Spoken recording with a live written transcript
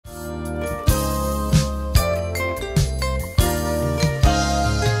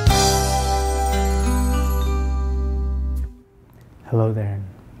Hello there and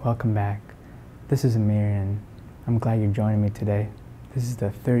welcome back. This is Amir and I'm glad you're joining me today. This is the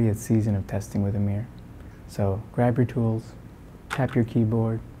 30th season of Testing with Amir. So grab your tools, tap your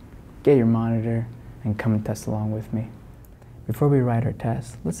keyboard, get your monitor, and come and test along with me. Before we write our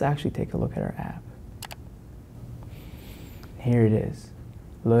test, let's actually take a look at our app. Here it is,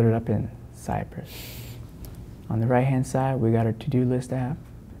 loaded up in Cypress. On the right hand side, we got our to-do list app.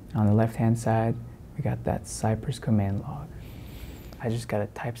 On the left hand side, we got that Cypress command log. I just gotta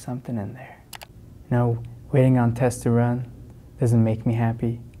type something in there. No, waiting on tests to run doesn't make me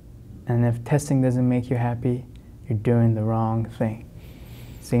happy. And if testing doesn't make you happy, you're doing the wrong thing.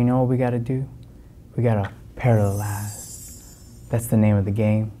 So you know what we gotta do? We gotta parallelize. That's the name of the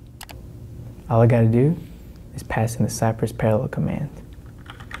game. All I gotta do is pass in the Cypress parallel command.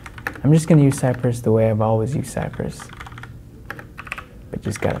 I'm just gonna use Cypress the way I've always used Cypress. But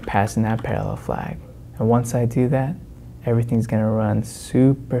just gotta pass in that parallel flag. And once I do that, everything's gonna run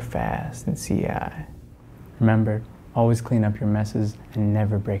super fast in CI. Remember, always clean up your messes and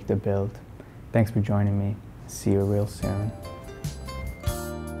never break the build. Thanks for joining me. See you real soon.